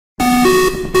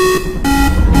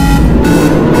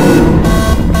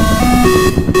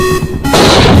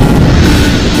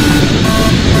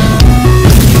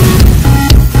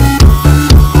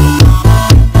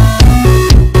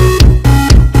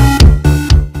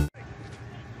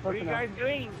What are you guys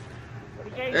doing? What are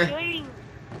you guys doing?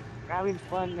 We're having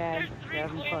fun, man. We're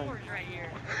having fun. Right here.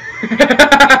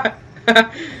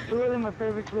 Two of them are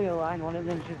perfectly aligned, one of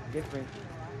them is just different.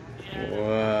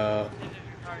 Wow.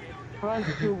 Front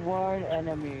to ward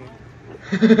enemy.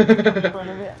 Front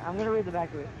of it. I'm gonna read the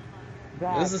back of it.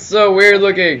 Back. This is so weird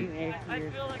looking. I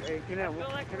feel like, Hey, can that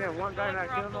one guy not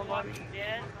kill nobody?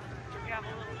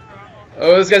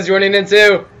 Oh, this guy's joining in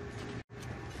too.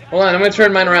 Hold on, I'm gonna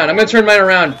turn mine around.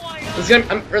 Let's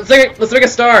make a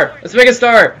star. Let's make a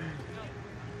star.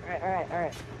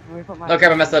 Alright. Oh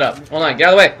crap, I messed that up. Hold on, get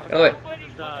out of the way. Get out of the way.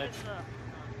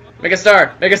 Make a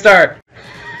star. Make a star.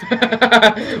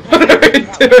 What are we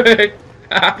doing?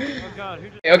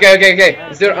 Okay.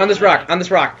 Let's do it on this rock.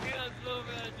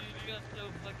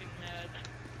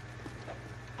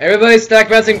 Everybody stack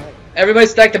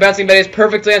the bouncing betties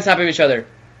perfectly on top of each other.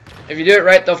 If you do it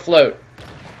right, they'll float.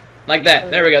 Like that.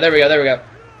 There we go.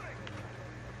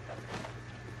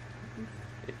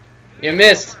 You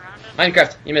missed.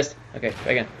 Minecraft, you missed. Okay,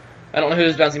 try again. I don't know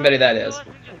whose bouncing betty that is.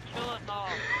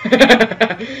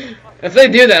 If they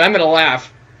do that, I'm gonna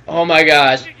laugh. Oh my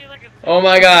gosh.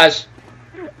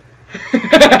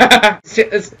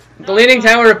 It's the Leaning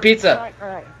Tower of Pizza.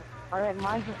 Alright,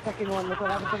 mine's the second one. Look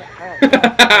what happened to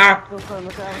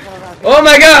Oh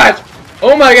my gosh!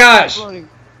 Oh my gosh!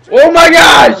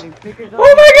 Pick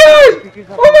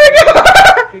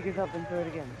it up and throw it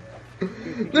again.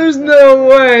 There's no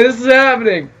way this is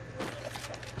happening.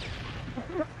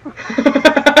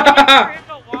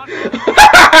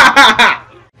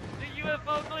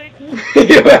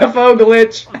 UFO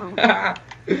glitch.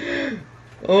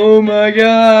 Oh my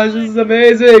gosh, this is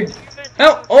amazing.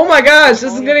 Oh my gosh,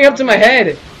 this is getting up to my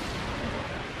head.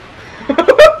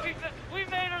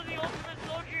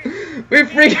 We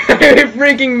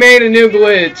freaking made a new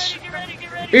glitch.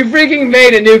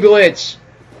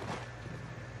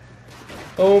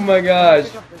 Oh my gosh.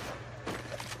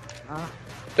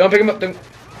 Don't pick him up.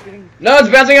 No, it's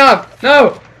bouncing off.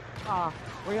 No.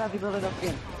 We're gonna have to build it up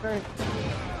again. First.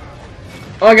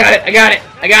 Oh, I got it.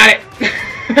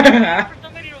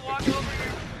 Somebody to walk over here.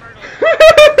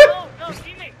 No,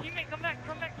 teammate, come back,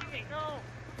 teammate, no.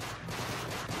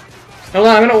 Hold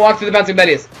on, I'm gonna walk through the bouncing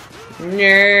betties.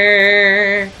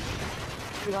 Okay,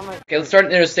 let's start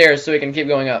near the stairs so we can keep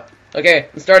going up. Okay,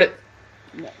 let's start it.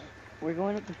 No, we're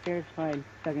going up the stairs, fine.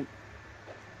 Second.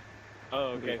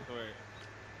 Oh, okay, sorry.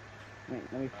 Wait,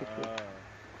 let me fix it.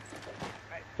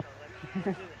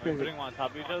 Are we putting them on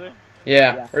top of each other?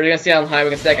 Yeah, we're gonna see how high we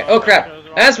can stack it. Oh crap!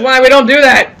 That's why we don't do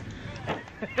that!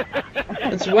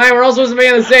 That's why we're all supposed to be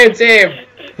on the same team!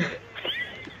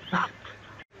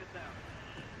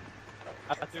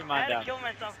 I threw mine down.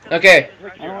 Okay.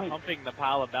 You're humping the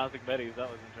pile of bouncing betties, that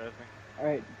was interesting.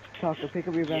 Alright, Taco, pick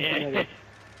up your bouncing betty.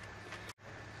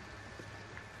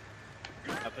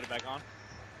 I put it back on?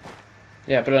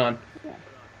 Yeah, put it on. Yeah.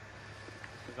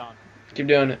 It's on. Keep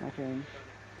doing it. Okay.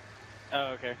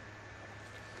 Oh, okay.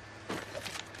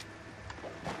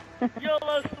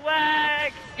 YOLO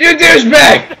swag! You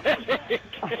douchebag!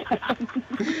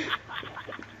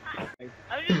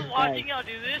 I'm just watching y'all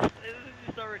do this. This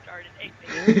is so retarded. Hey,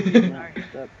 sorry.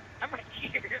 I'm right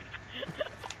here.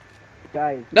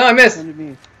 Guys. No, I missed! Come to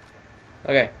me.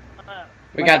 Okay.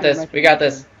 We got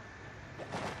this.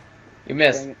 You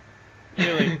missed.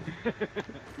 Really?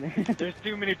 There's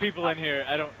too many people in here.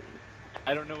 I don't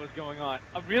know what's going on.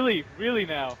 Really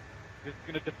now. Just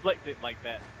gonna deflect it like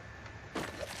that.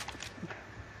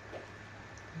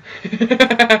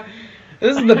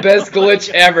 This is the best glitch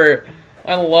ever.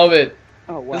 I love it.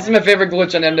 Oh, wow. This is my favorite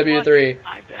glitch on MW3.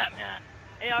 I'm Batman.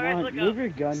 Hey, y'all guys look move up. your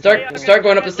gun. Start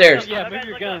going up the stairs. Yeah, move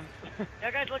your guns.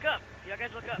 Y'all guys look up.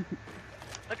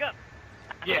 Look up.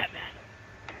 Yeah.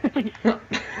 Batman.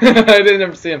 I didn't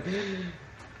ever see him.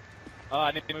 Oh,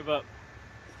 I need to move up.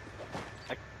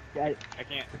 I I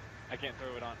can't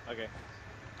throw it on. Okay,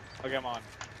 I'm on.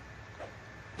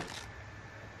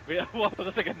 Whoa,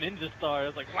 that's like a ninja star.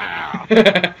 It's like, wow.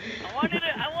 I want to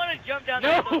jump down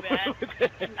there so bad.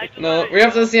 No, we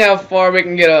have to see how far we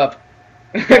can get up.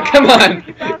 Come on,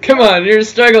 you're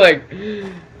struggling.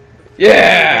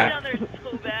 Yeah. Down there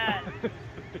so bad.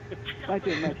 My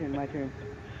turn.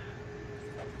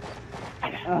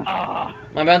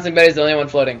 My bouncing betty's the only one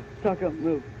floating. Taco,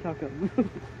 move.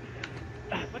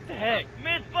 What the heck?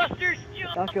 Mythbusters,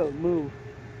 Taco, move.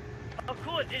 Oh,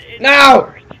 cool.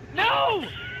 No! No!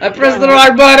 I pressed the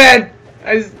wrong button!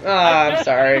 I'm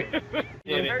sorry.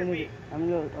 Did hurt it. me.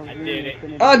 I did it.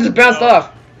 Oh, it just bounced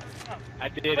off. I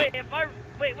did Wait, it.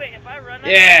 if I run out,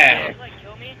 Yeah. will it like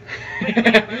kill me? Wait,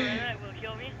 if I run out, will it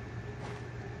kill me?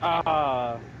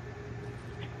 Ah.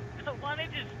 I wanna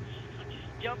just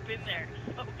jump in there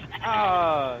so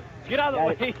bad. Get out of the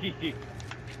way.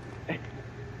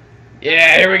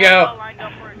 Yeah, here we I'm all go. lined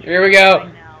up for a Here we triple go.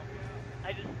 right now.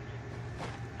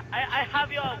 I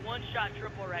have you on one shot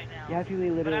triple right now. You have to be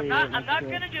But literally. I'm not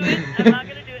gonna do it. I'm not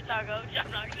gonna do it, Taco.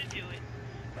 I'm not gonna do it.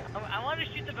 I want to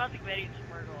shoot the bouncing Betty and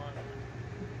Smirgle on it.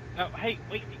 No, hey,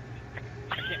 wait.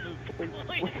 I can't move.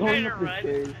 He's We're trying going to up the run.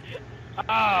 stairs.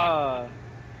 Ah.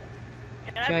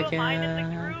 Can I put mine in the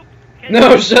group? Can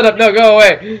No, shut up. No, go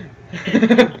away.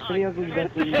 Pretty ugly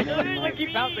best thing you've ever I made.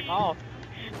 keep bouncing off.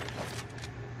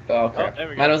 Oh, crap. there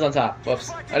we go. Mine was on top. Whoops.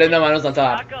 I didn't know mine was on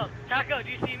top. Taco, do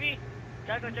you see me?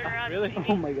 Taco, turn around. Really? Do you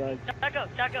see Oh me? my god.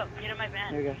 Taco, get in my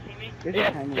van. There Do you you go. see me? There's Yeah,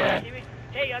 a timer. yeah. Do you see me?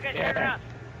 Hey, y'all guys, turn Yeah. around.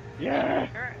 Yeah.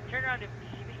 Turn around. Do you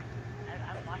see me?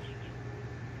 I'm watching you.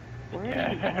 Where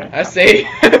Yeah. I see.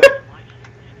 I'm watching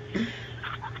you.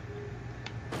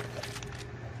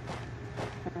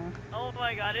 Oh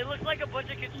my god, it looks like a bunch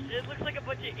of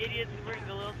idiots wearing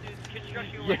glow suits,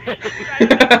 construction workers. trying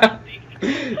to do something.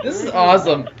 This is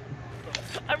awesome.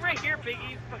 I'm right here,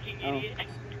 Biggie, fucking idiot.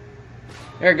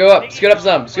 Here, go up. Scoot up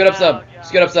some. Scoot up some.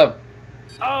 Scoot up some.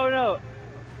 Oh no.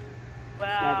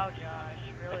 Wow, Josh,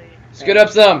 really? Scoot up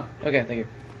some. Okay, thank you.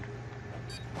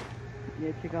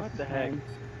 Yeah, check off What the heck? time.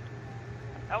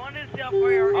 I wanted to see how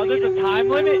far you are. Oh, there's a time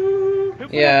limit? Who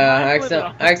put a Yeah, time I limit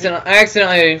on?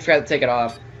 accidentally forgot to take it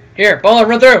off. Here, baller,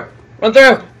 run through. Run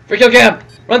through for kill cam.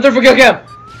 Run through for kill cam.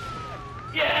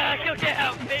 Yeah, kill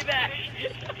cam, payback.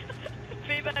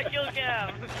 Payback, kill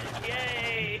cam.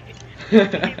 Yay.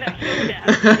 Payback, kill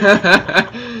cam.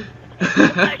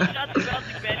 I shot the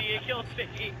bouncing Betty and killed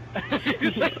Vicky.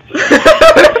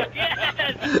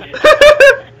 Yes.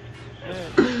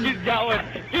 He's got one.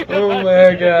 He's Oh about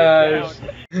my to get gosh.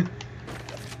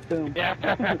 Boom.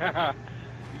 down.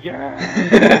 Yeah.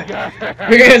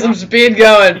 We got some speed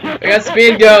going. We got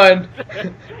speed going.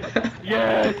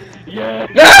 Yes. Yes.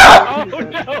 No! Oh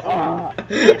no. Ah.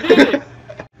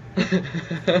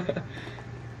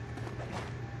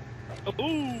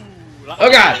 Ooh.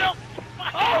 Oh gosh.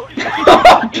 Oh.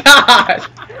 Oh gosh.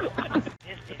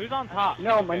 Who's on top?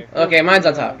 No, mine's Okay, mine's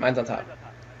on top. Mine's on top.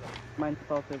 Mine's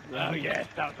also. Oh yes,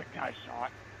 that was a nice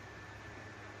shot.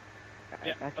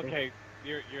 Yeah. Actually. Okay.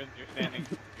 You're standing.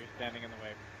 You're standing in the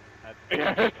way.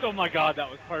 Yes. Oh my God, that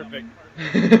was perfect.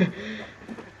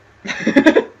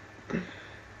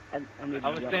 I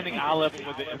was standing eye level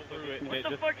with it and threw it. What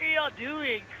the fuck are y'all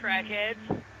doing, crackheads?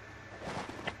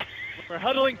 We're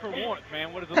huddling for warmth,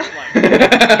 man. What does it look like?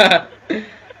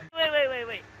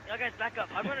 Wait. Y'all guys back up.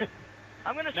 I'm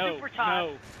gonna No. super top.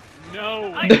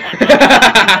 No.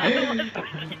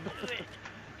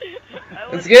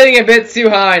 It's getting a bit too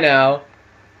high now.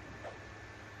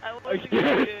 I wasn't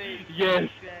gonna do it. Yes.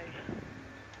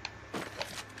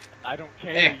 I don't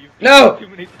care. Eh. You've No. done it too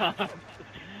many times.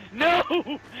 No.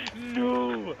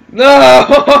 No.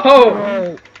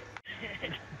 No!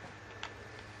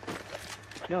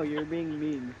 No, you're being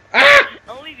mean. Ah!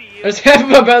 Only to you. There's half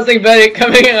of a bouncing Betty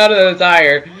coming out of the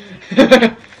tire.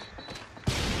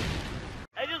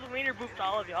 I just wiener booped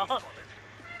all of y'all.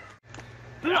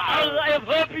 I have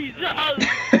puppies.